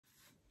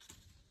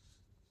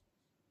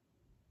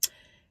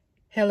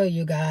Hello,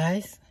 you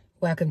guys.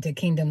 Welcome to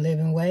Kingdom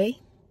Living Way.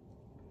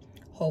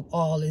 Hope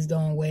all is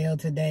doing well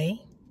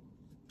today.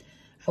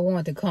 I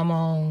wanted to come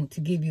on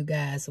to give you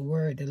guys a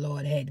word the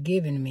Lord had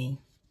given me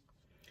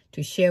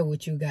to share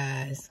with you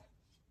guys.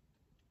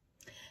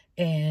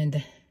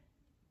 And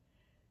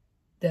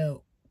the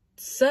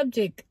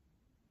subject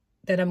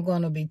that I'm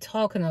going to be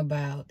talking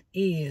about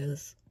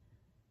is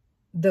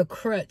the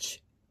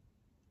crutch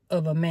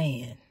of a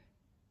man.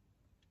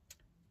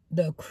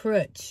 The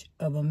crutch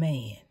of a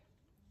man.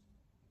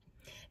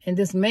 And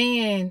this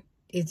man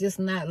is just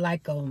not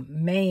like a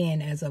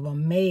man as of a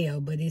male,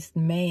 but it's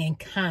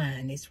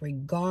mankind. It's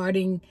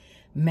regarding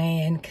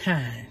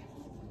mankind.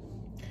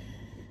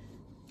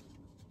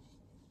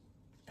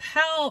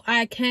 How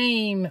I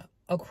came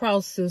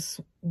across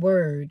this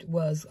word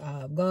was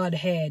God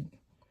had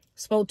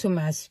spoke to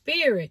my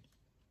spirit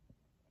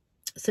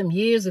some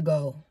years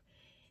ago.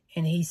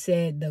 And he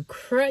said, the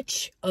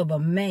crutch of a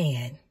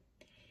man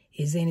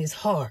is in his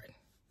heart.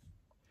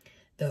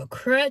 The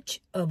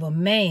crutch of a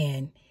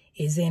man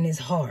is in his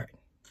heart.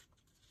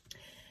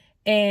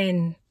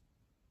 And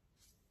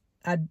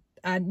I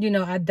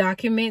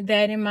document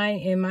that in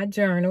my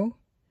journal.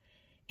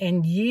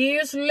 And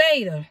years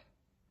later,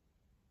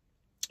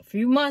 a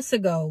few months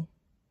ago,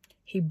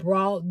 he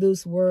brought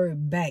this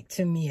word back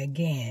to me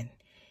again.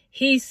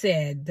 He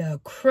said, the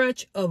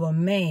crutch of a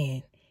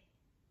man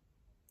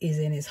is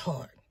in his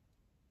heart.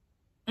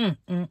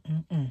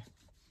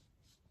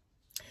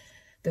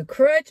 The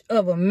crutch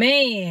of a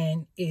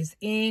man is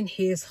in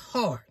his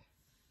heart.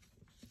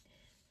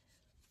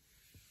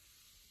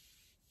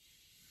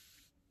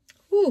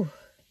 Whew.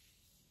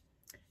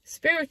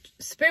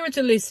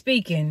 Spiritually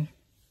speaking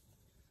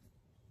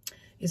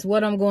is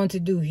what I'm going to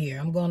do here.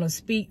 I'm going to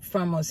speak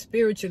from a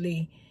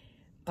spiritually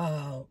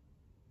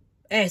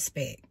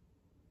aspect.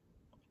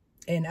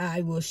 And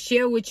I will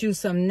share with you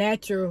some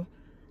natural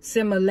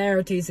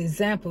similarities,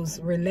 examples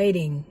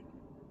relating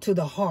to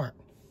the heart.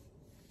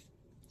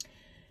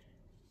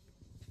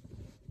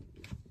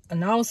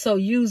 And also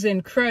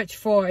using crutch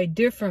for a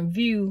different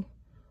view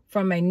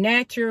from a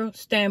natural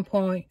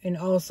standpoint and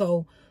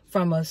also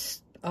from a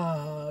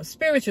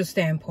spiritual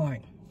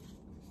standpoint.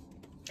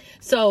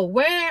 So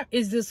where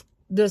is this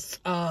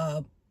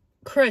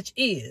crutch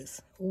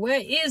is?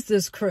 Where is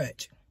this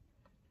crutch?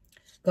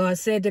 God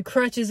said the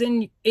crutch is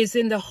in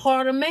the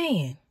heart of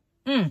man.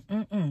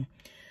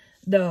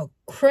 The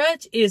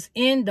crutch is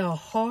in the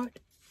heart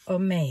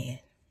of man.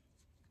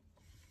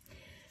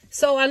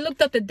 So I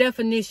looked up the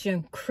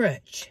definition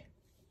crutch.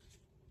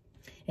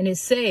 And it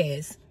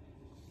says,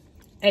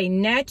 a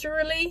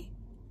naturally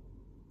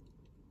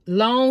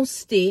long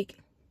stick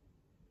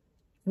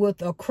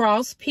with a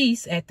cross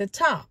piece at the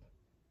top.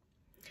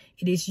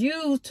 It is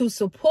used to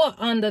support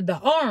under the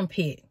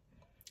armpit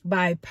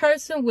by a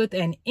person with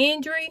an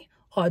injury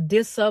or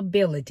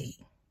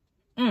disability.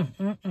 I'm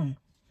going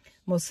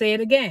to say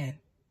it again.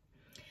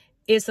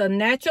 It's a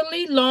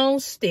naturally long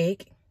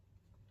stick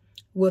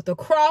with a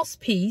cross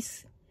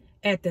piece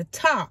at the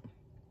top,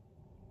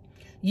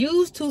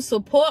 used to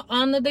support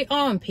under the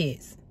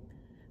armpits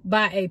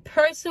by a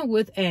person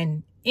with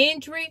an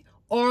injury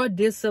or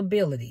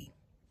disability.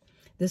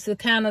 This is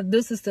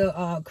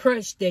the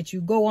crutch that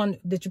you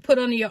put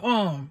under your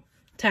arm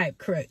type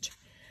crutch.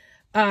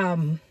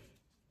 Also,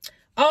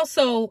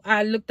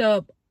 I looked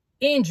up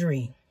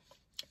injury.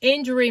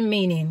 Injury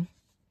meaning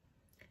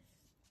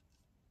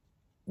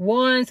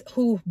ones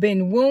who've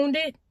been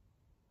wounded,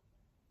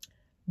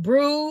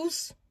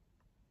 bruised,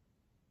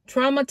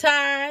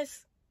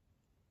 traumatized,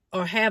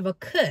 or have a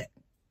cut.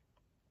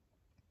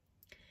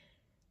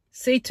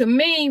 See, to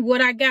me,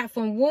 what I got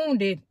from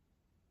wounded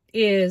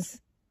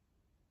is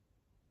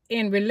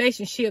in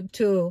relationship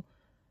to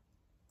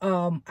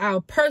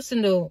our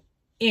personal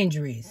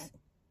injuries.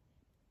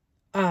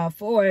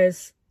 For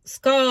as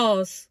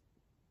scars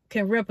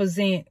can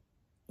represent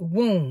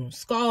wounds,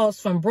 scars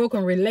from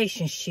broken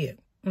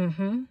relationship,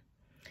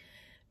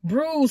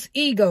 bruised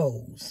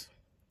egos,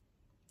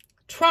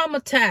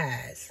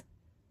 traumatized,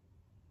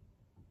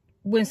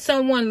 when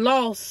someone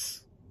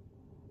lost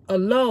a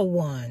loved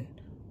one,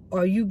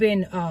 or you've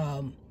been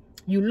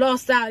you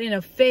lost out in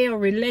a failed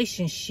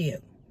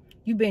relationship,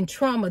 you've been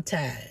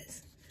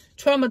traumatized.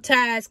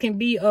 Traumatized can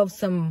be of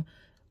some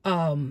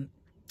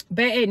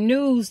bad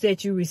news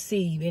that you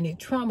receive, and it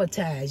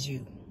traumatized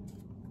you.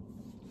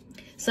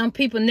 Some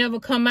people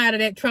never come out of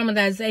that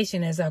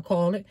traumatization, as I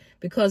call it,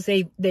 because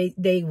it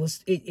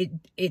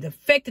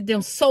affected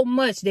them so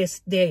much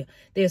that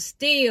they're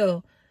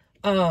still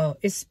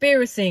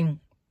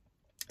experiencing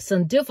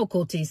some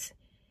difficulties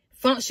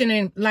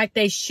functioning like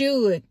they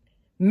should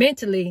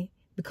mentally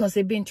because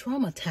they've been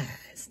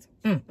traumatized.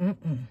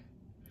 And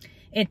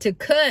to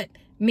cut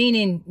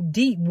meaning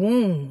deep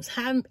wounds.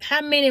 How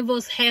many of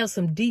us have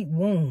some deep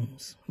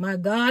wounds? My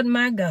God,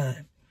 my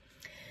God.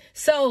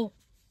 So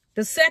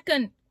the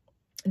second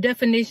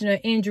definition of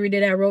injury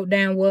that I wrote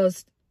down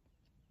was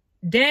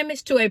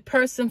damage to a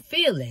person's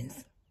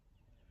feelings,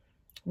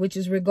 which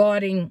is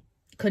regarding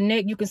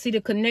you can see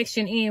the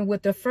connection in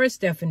with the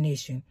first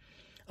definition.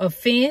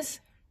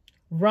 Offense,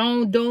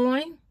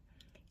 wrongdoing,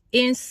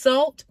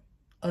 insult,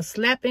 a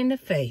slap in the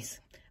face.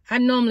 I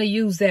normally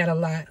use that a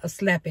lot, a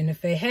slap in the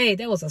face. Hey,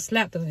 that was a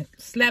slap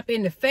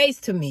in the face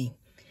to me,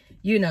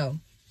 you know.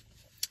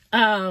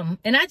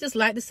 And I just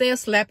like to say a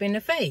slap in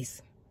the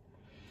face.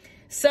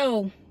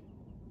 So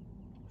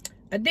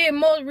I did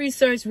more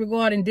research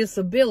regarding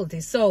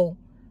disability. So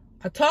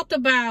I talked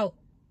about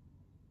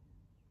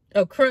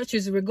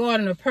crutches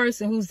regarding a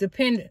person who's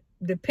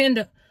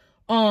dependent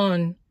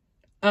on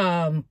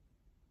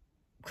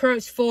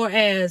crutch for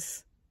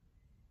as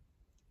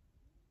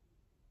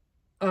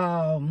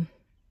an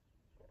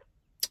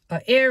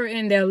area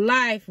in their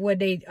life where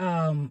they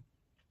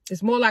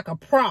it's more like a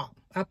prop.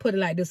 I put it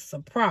like this, is a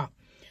prop.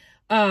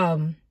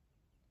 And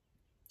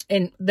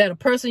that a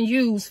person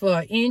used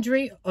for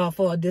injury or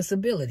for a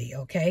disability.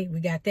 Okay, we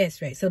got that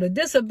straight. So the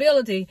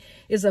disability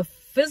is a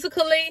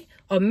physically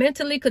or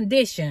mentally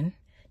condition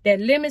that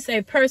limits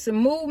a person's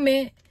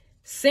movement,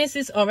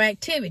 senses, or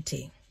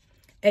activity.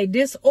 A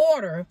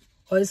disorder,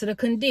 or is it a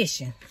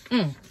condition?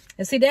 And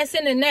see, that's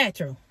in the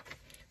natural.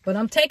 But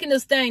I'm taking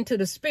this thing to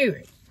the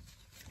spirit,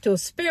 to a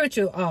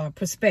spiritual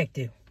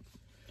perspective.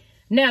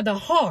 Now, the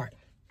heart,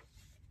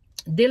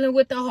 dealing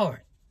with the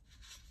heart.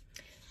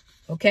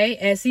 Okay,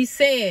 as he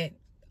said,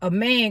 a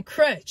man's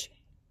crutch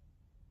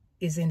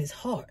is in his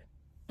heart.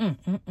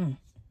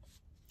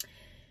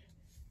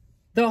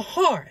 The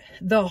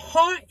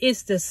heart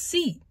is the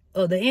seat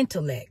of the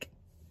intellect.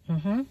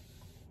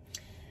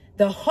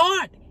 The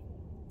heart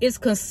is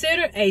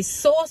considered a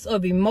source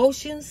of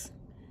emotions,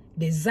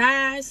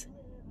 desires,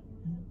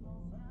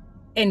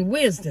 and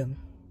wisdom,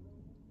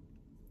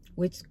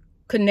 which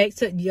connects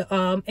to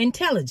your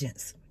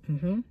intelligence.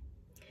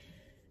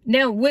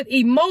 Now, with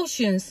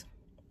emotions,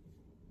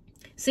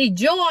 see,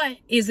 joy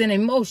is an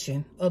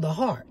emotion of the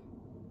heart.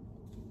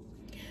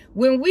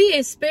 When we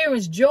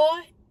experience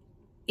joy,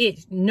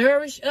 it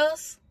nourishes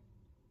us.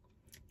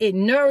 It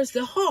nourishes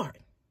the heart.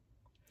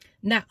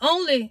 Not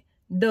only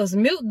does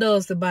milk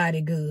does the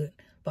body good,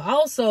 but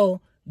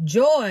also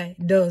joy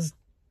does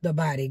the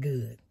body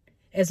good,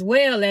 as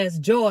well as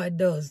joy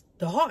does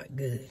the heart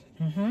good.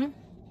 An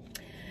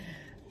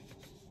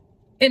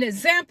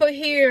example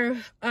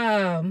here,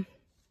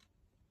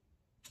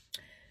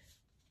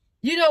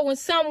 you know, when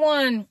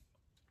someone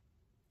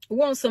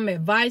wants some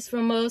advice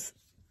from us,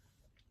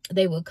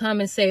 they will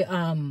come and say,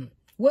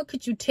 what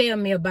could you tell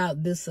me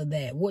about this or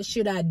that? What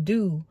should I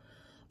do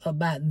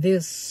about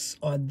this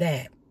or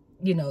that?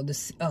 You know,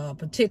 this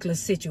particular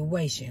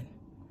situation.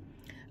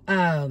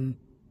 And,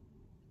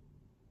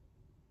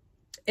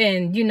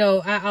 you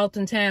know, I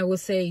oftentimes will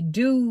say,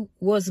 do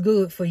what's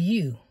good for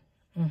you.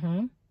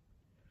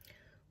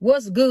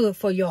 What's good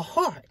for your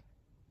heart?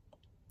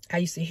 I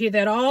used to hear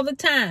that all the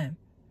time.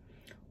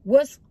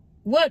 What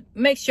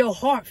makes your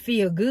heart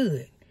feel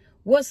good?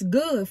 What's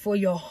good for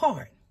your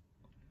heart?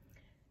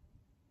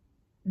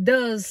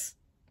 Does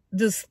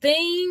this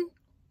thing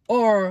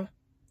or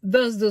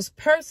does this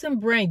person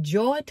bring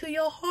joy to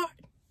your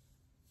heart?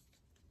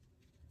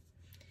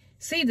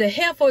 See, the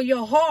health of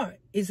your heart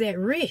is at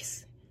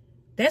risk.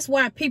 That's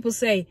why people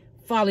say,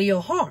 follow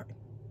your heart.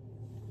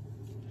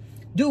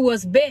 Do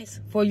what's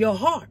best for your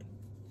heart.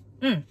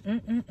 In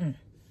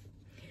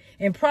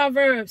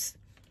Proverbs,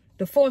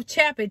 the 4th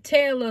chapter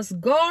tells us,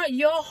 guard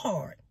your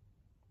heart,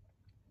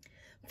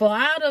 for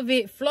out of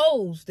it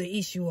flows the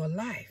issue of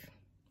life.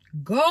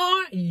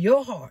 Guard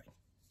your heart.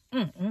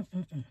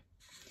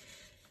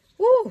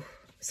 Woo.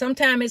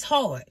 Sometimes it's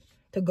hard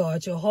to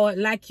guard your heart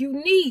like you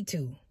need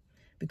to,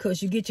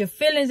 because you get your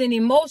feelings and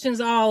emotions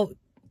all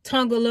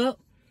tangled up.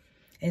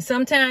 And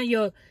sometimes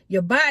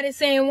your body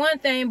saying one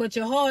thing, but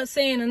your heart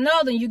saying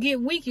another. And you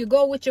get weak, you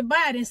go with your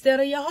body instead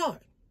of your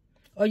heart.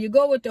 Or you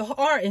go with the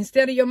heart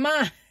instead of your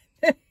mind.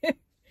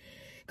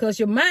 Because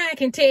your mind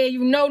can tell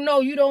you,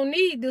 no, you don't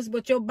need this.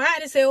 But your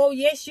body say, oh,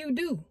 yes, you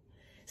do.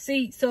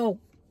 See, so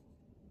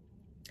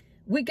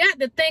we got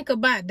to think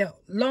about the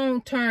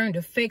long-term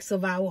effects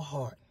of our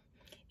heart.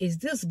 Is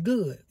this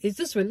good? Is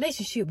this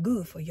relationship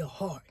good for your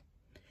heart?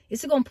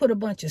 Is it going to put a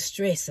bunch of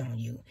stress on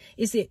you?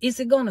 Is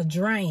it going to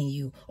drain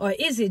you? Or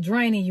is it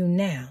draining you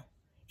now?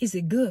 Is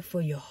it good for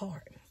your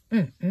heart?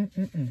 Woo,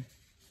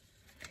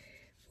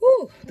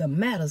 the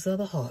matters of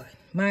the heart.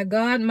 My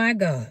God, my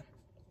God.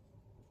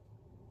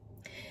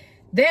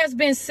 There's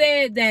been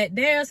said that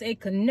there's a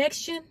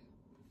connection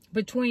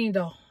between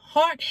the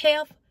heart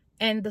health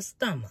and the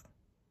stomach.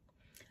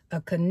 A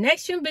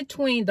connection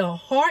between the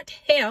heart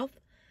health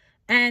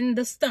and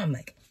the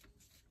stomach.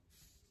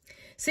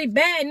 See,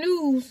 bad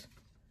news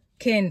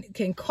can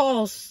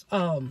cause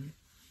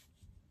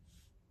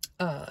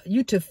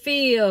you to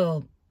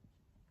feel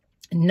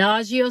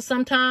nausea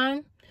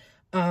sometimes.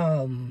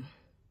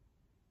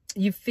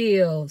 You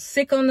feel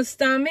sick on the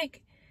stomach,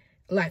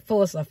 like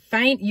for us a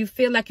faint. You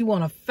feel like you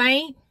want to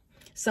faint.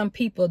 Some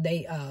people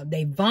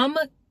they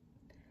vomit.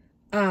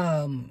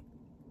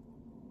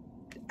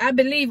 I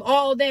believe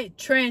all that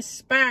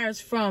transpires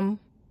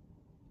from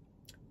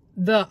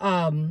the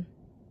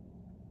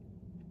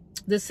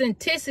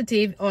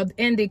synchronicity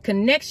and the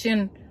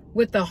connection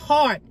with the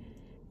heart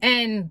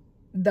and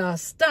the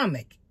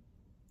stomach.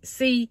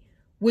 See,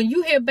 when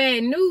you hear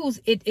bad news,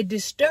 it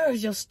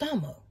disturbs your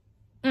stomach.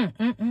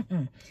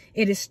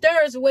 It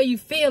disturbs the way you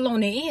feel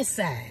on the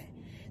inside.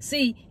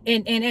 See,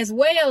 and as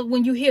well,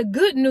 when you hear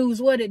good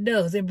news, what it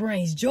does, it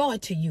brings joy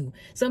to you.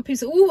 Some people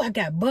say, ooh, I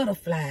got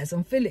butterflies.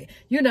 I'm feeling,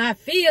 I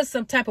feel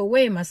some type of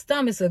way in my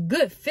stomach. It's a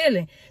good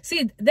feeling.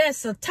 See,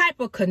 that's a type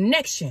of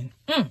connection.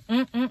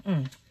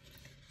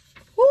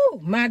 Ooh,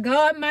 my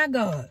God, my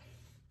God.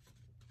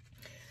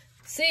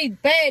 See,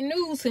 bad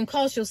news can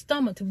cause your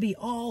stomach to be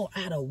all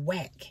out of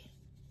whack.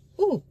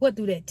 Ooh, what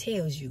do that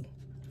tells you?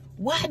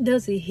 Why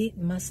does it hit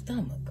my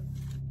stomach?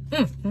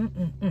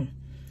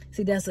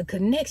 See, that's a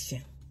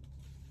connection.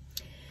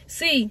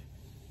 See,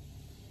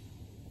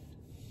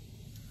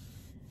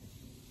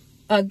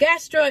 a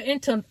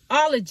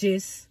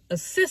gastroenterologist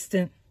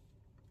assistant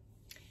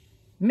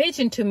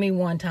mentioned to me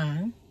one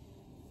time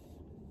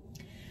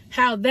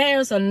how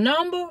there's a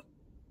number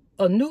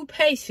of new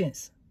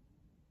patients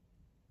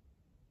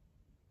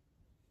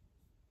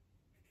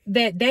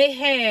that they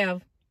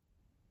have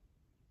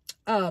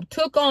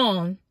took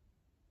on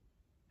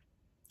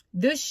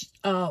this,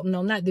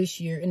 not this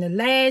year, in the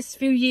last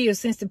few years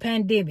since the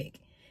pandemic.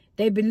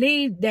 They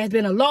believe there's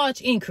been a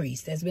large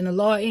increase. There's been a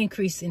large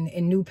increase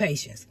in new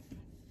patients.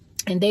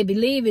 And they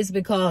believe it's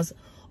because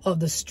of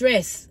the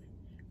stress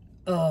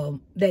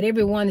that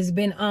everyone has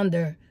been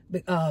under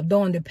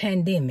during the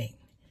pandemic.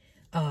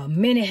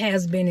 Many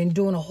has been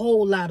enduring a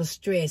whole lot of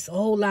stress, a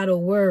whole lot of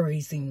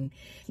worries and,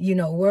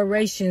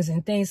 worrations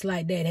and things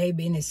like that. They've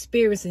been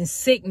experiencing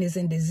sickness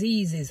and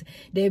diseases.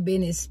 They've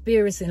been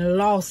experiencing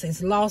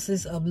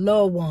losses of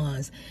loved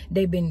ones.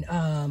 They've been,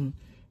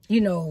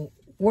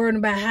 worrying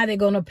about how they're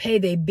going to pay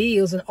their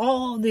bills. And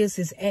all this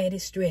is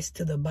added stress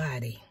to the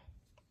body.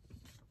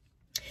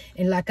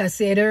 And like I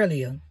said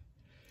earlier,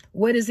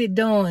 what is it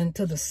doing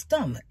to the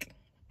stomach?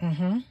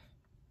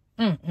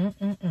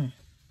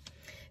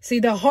 See,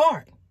 the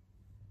heart,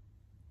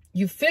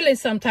 you feeling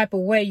some type of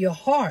way, your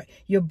heart,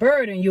 your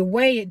burden, you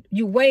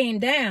weighing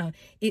down,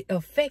 it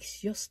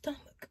affects your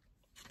stomach.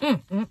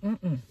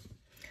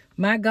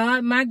 My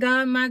God, my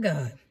God, my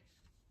God.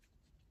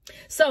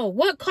 So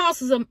what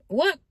causes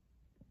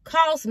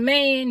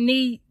man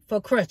need for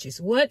crutches?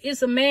 What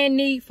is a man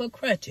need for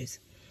crutches?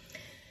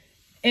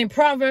 In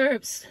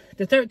Proverbs,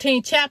 the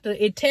 13th chapter,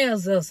 it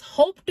tells us,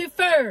 hope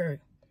deferred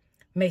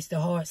makes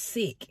the heart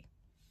sick.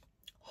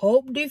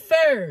 Hope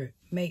deferred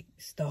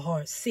makes the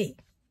heart sick.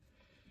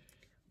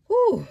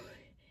 Whew.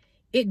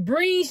 It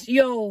brings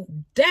your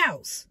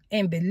doubts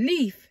and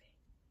belief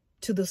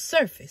to the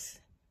surface.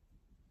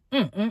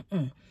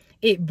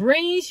 It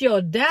brings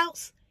your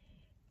doubts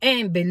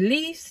and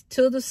beliefs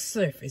to the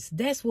surface.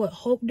 That's what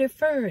hope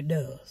deferred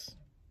does.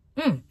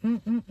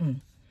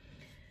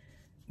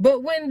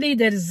 But when the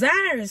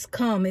desires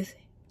cometh,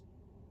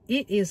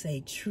 it is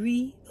a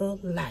tree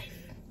of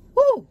life.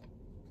 Woo!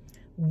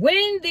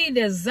 When the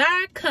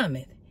desire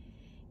cometh,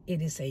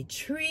 it is a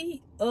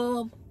tree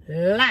of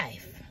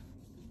life.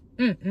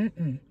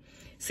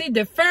 See,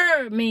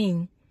 defer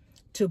means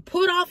to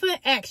put off an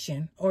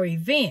action or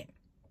event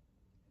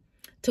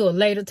to a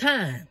later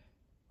time.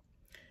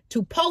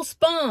 To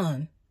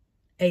postpone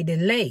a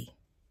delay.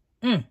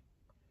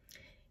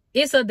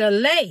 It's a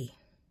delay.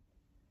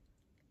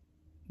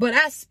 But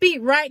I speak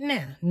right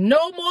now.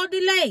 No more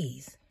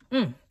delays.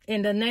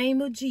 In the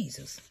name of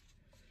Jesus.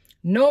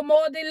 No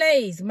more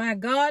delays. My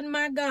God,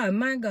 my God,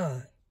 my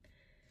God.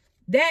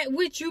 That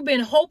which you've been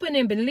hoping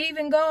and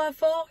believing God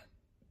for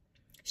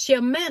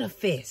shall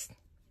manifest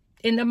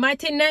in the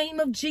mighty name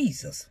of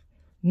Jesus.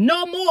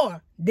 No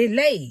more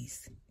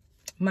delays.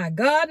 My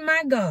God,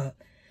 my God.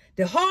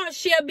 The heart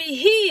shall be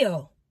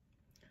healed.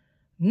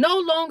 No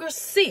longer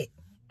sick.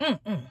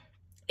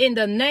 In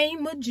the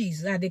name of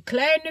Jesus, I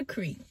declare and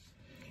decree.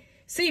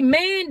 See,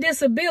 man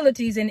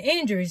disabilities and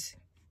injuries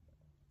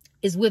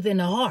is within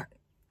the heart.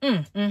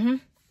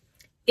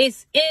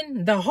 It's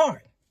in the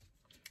heart.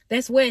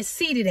 That's where it's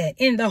seated at,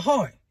 in the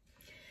heart.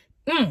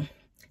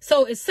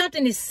 So if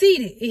something is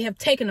seated, it have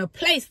taken a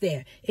place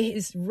there. It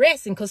is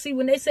resting. Because see,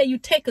 when they say you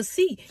take a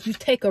seat, you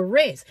take a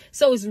rest.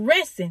 So it's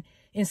resting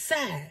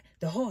inside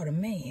the heart of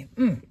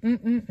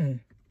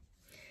man.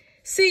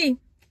 See,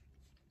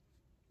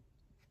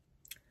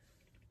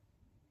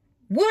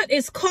 what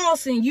is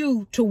causing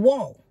you to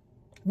walk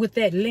with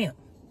that limp?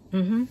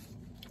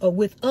 Or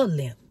with a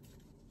limp?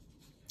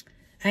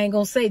 I ain't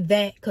going to say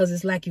that because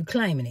it's like you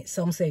claiming it.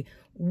 So I'm going to say,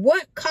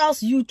 what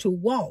caused you to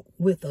walk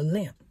with a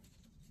limp?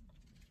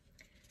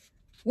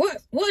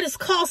 What is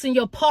causing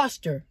your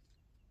posture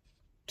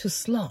to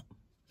slump?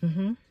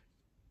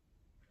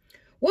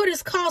 What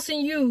is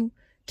causing you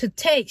to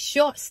take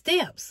short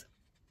steps?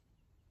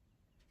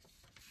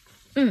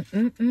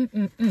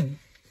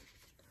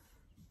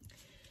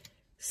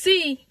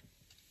 See,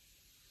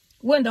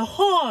 when the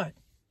heart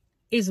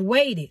is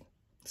weighted,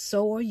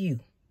 so are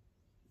you.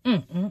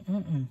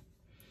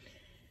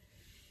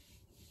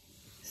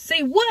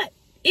 See, what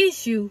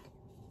issue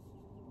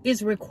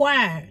is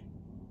required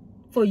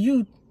for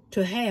you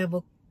to have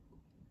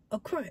a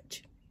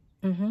crutch?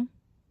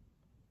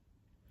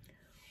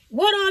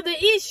 What are the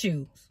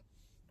issues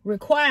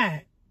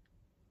required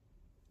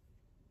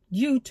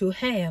you to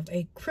have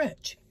a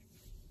crutch?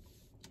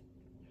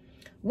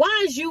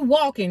 Why is you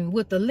walking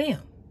with a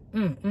limp?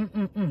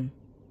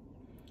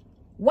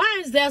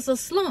 Why is there a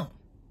slump?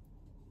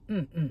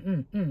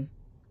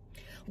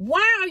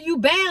 Why are you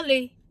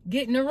barely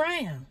getting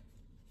around?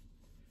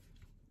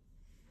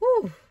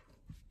 Whew.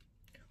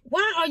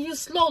 Why are you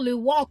slowly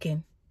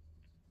walking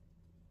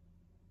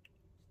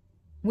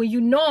when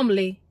you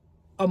normally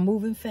are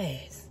moving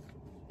fast?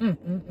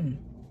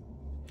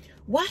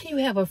 Why do you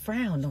have a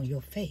frown on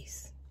your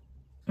face?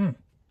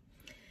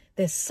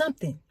 There's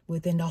something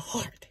within the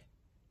heart.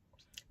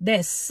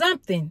 There's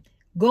something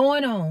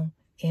going on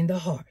in the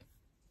heart.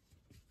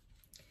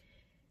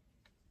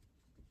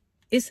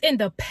 It's in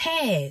the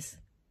past.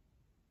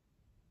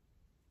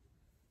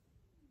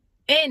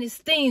 And it's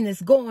things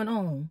that's going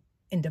on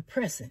in the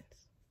present.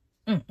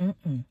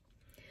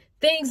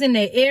 Things in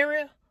the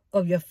area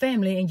of your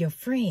family and your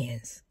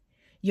friends,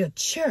 your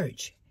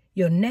church,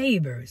 your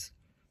neighbors,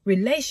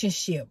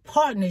 relationship,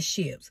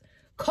 partnerships,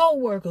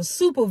 co-workers,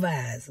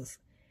 supervisors.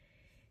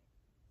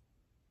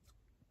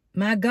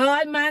 My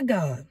God, my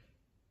God.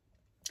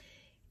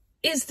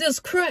 Is this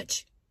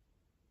crutch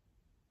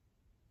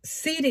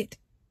seated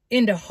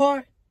in the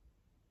heart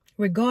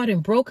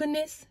regarding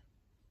brokenness,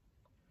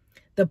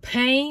 the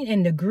pain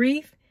and the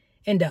grief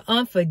and the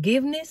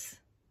unforgiveness?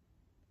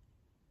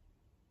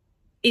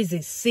 Is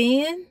it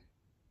sin?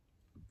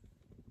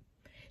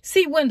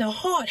 See, when the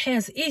heart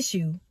has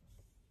issue,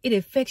 it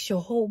affects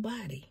your whole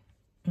body.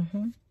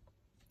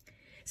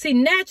 See,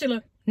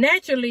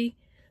 naturally,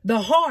 the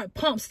heart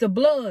pumps the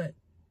blood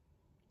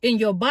in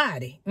your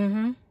body.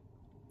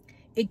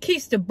 It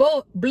keeps the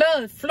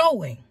blood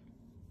flowing.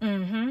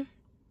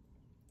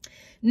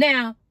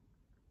 Now,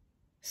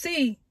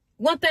 see,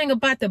 one thing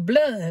about the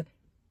blood,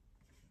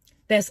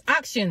 there's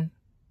oxygen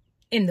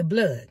in the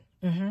blood.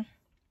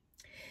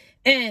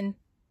 And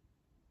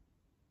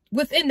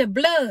within the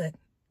blood,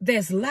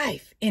 there's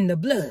life in the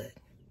blood.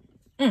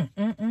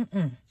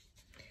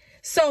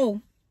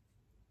 So,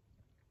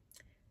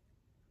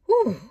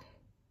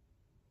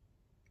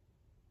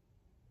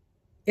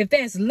 if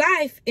there's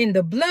life in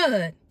the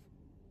blood,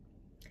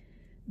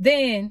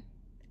 then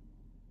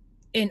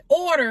in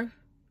order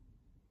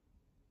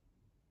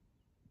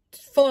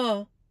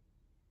for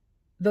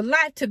the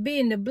life to be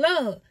in the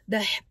blood,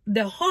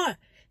 the heart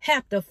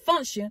have to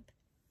function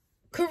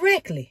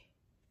correctly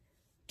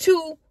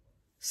to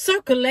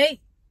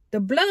circulate the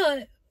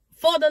blood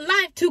for the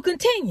life to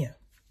continue.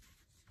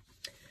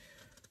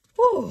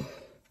 Whew.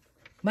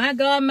 My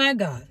God, my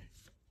God.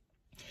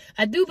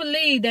 I do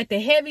believe that the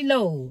heavy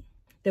load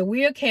that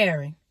we are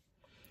carrying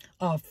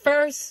are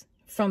first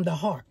from the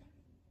heart.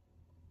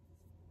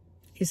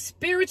 It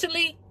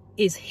spiritually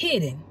is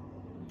hidden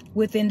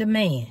within the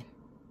man,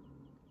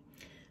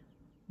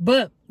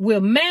 but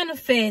will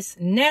manifest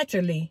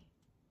naturally,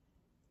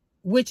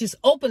 which is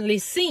openly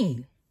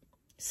seen.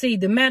 See,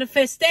 the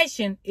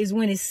manifestation is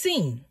when it's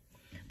seen,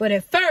 but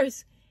at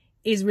first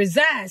it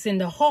resides in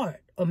the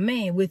heart of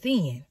man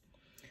within.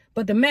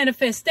 But the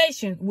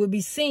manifestation will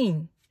be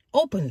seen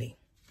openly.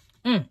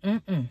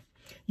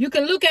 You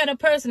can look at a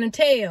person and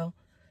tell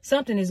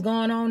something is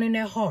going on in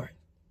their heart.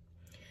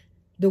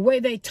 The way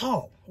they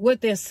talk,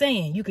 what they're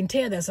saying, you can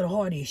tell that's a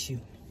heart issue.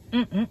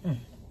 I'm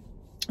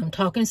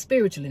talking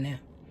spiritually now.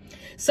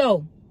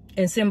 So,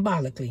 and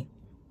symbolically.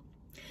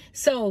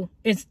 So,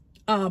 it's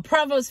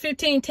Proverbs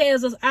 15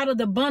 tells us, out of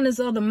the abundance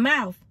of the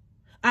mouth,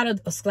 out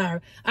of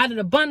the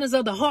abundance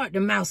of the heart, the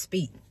mouth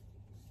speaks.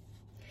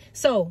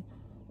 So,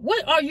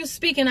 what are you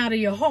speaking out of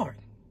your heart?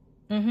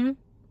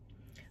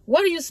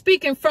 What are you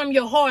speaking from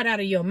your heart out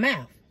of your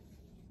mouth?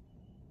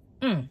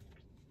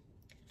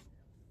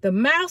 The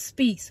mouth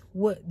speaks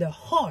what the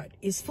heart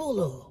is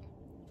full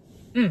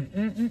of.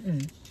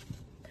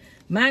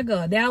 My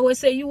God, they always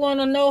say, you want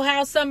to know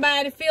how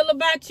somebody feel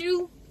about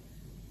you?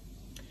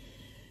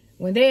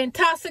 When they're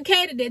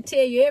intoxicated, they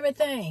tell you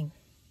everything.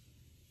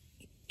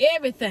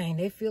 Everything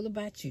they feel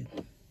about you.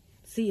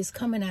 See, it's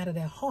coming out of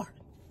their heart.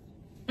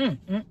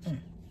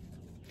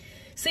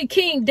 See,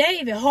 King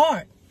David's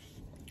heart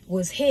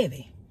was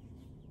heavy.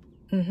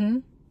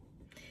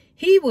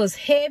 He was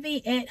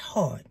heavy at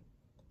heart.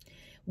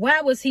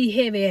 Why was he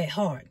heavy at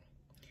heart?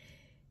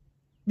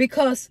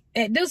 Because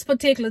at this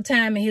particular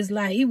time in his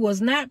life, he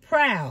was not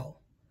proud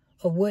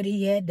of what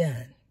he had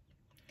done.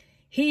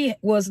 He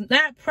was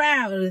not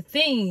proud of the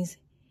things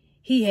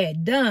he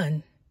had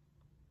done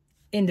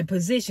in the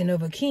position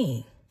of a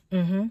king.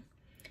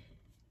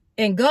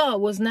 And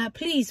God was not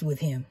pleased with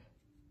him.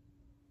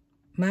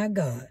 My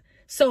God.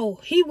 So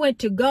he went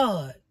to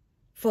God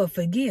for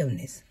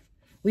forgiveness.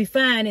 We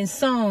find in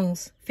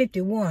Psalms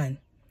 51,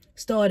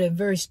 start at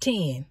verse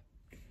 10.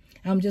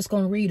 I'm just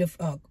going to read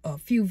a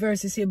few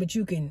verses here, but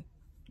you can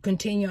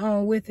continue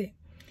on with it.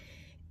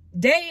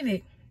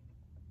 David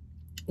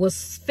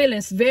was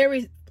feeling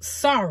very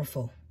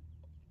sorrowful.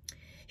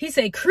 He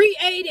said,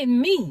 create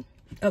in me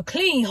a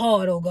clean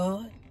heart, O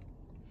God,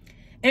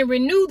 and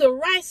renew the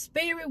right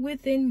spirit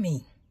within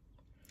me.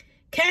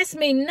 Cast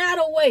me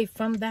not away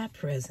from thy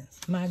presence,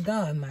 my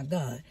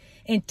God,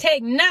 and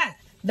take not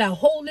the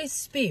Holy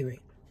Spirit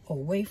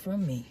away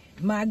from me.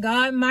 My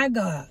God, my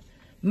God,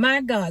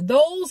 my God.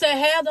 Those that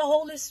have the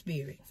Holy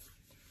Spirit,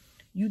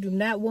 you do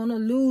not want to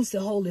lose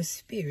the Holy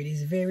Spirit.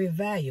 It's very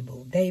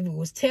valuable. David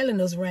was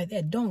telling us right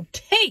there, don't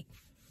take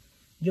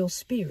your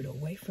spirit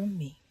away from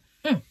me.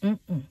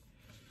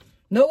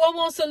 No one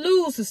wants to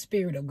lose the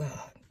Spirit of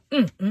God.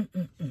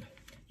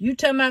 You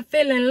talking about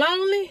feeling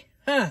lonely?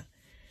 Huh?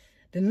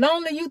 The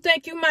lonely you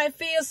think you might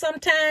feel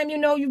sometime, you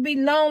know, you be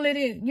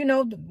lonely. You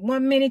know,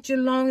 1 minute you're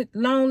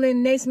lonely,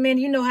 next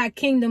minute, you know how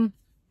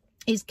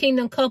his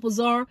kingdom couples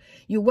are.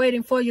 You're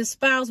waiting for your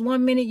spouse.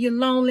 1 minute you're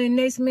lonely,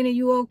 next minute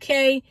you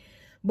okay.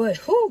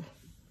 But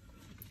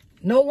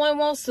no one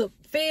wants to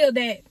feel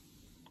that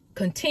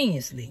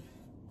continuously.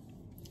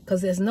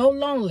 Because there's no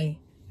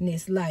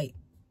loneliness like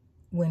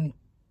when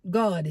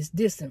God is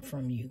distant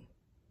from you.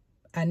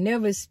 I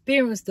never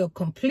experienced a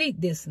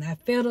complete distance. I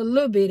felt a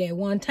little bit at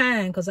one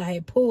time because I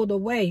had pulled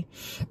away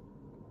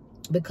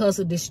because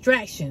of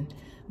distraction.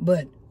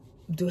 But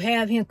to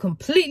have him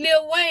completely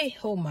away,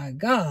 oh my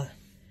God,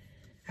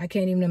 I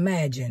can't even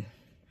imagine.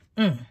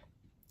 I'm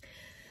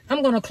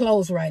going to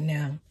close right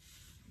now.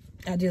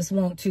 I just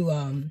want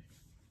to,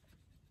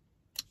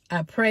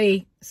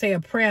 say a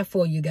prayer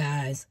for you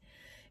guys.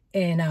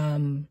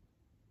 And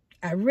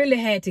I really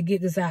had to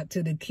get this out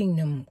to the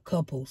kingdom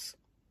couples,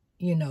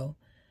 you know.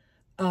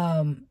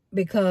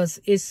 Because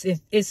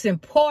it's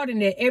important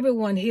that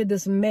everyone hear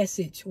this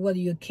message, whether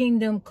you're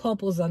kingdom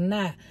couples or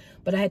not.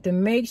 But I had to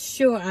make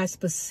sure I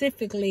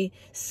specifically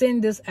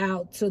send this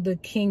out to the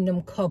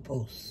kingdom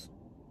couples.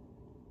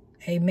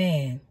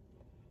 Amen.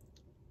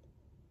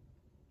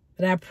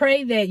 But I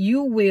pray that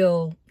you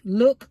will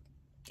look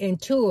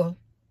into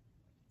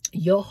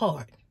your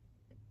heart.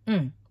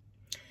 And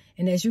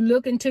as you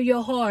look into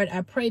your heart,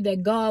 I pray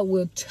that God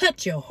will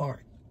touch your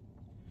heart.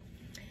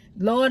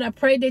 Lord, I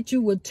pray that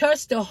you would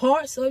touch the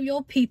hearts of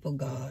your people,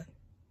 God,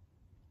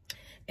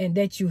 and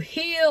that you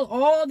heal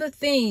all the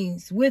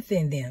things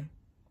within them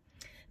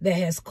that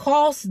has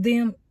caused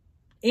them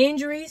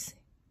injuries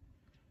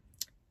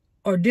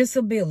or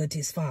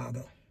disabilities,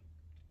 Father,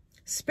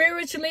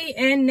 spiritually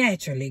and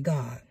naturally,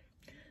 God.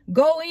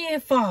 Go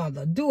in,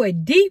 Father, do a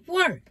deep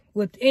work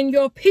within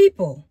your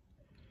people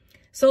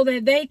so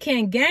that they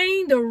can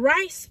gain the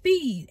right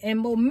speed and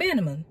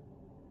momentum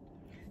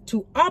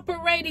to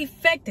operate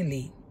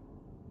effectively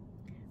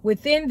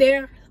within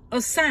their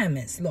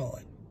assignments,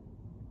 Lord.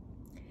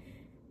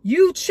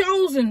 You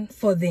chosen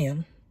for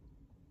them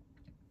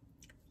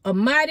a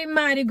mighty,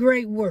 mighty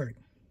great work.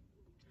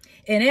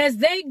 And as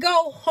they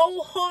go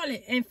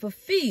wholehearted and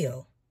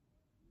fulfill,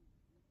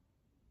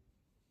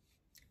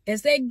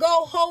 as they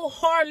go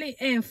wholeheartedly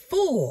and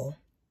full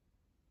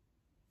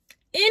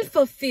in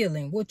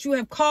fulfilling what you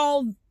have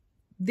called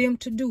them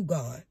to do,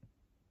 God,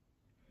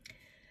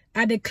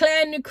 I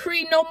declare and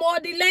decree no more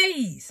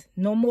delays,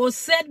 no more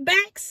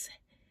setbacks,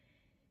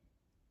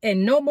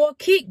 and no more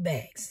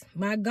kickbacks.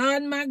 My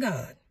God, my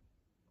God.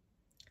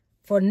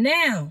 For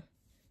now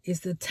is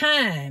the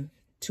time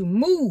to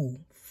move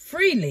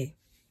freely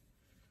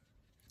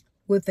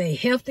with a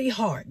healthy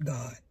heart,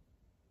 God.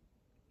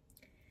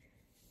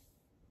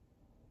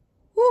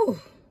 Whew.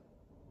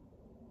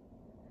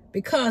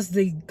 Because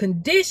the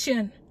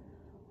condition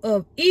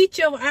of each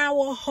of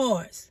our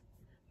hearts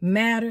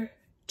matter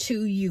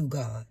to you,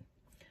 God.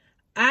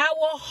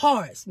 Our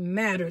hearts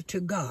matter to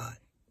God.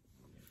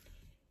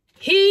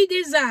 He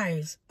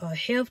desires a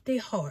healthy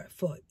heart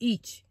for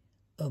each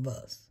of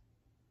us.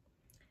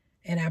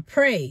 And I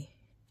pray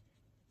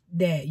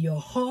that your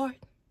heart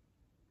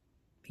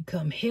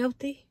become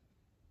healthy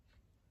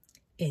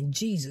in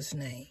Jesus'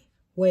 name,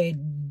 where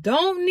it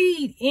don't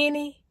need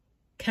any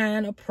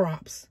kind of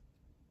props,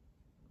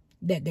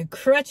 that the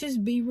crutches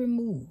be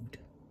removed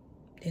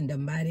in the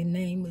mighty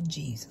name of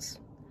Jesus.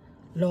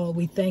 Lord,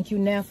 we thank you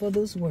now for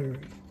this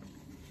word.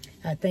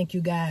 I thank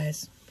you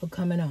guys for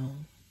coming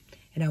on.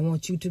 And I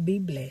want you to be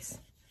blessed.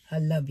 I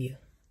love you.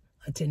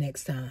 Until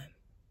next time.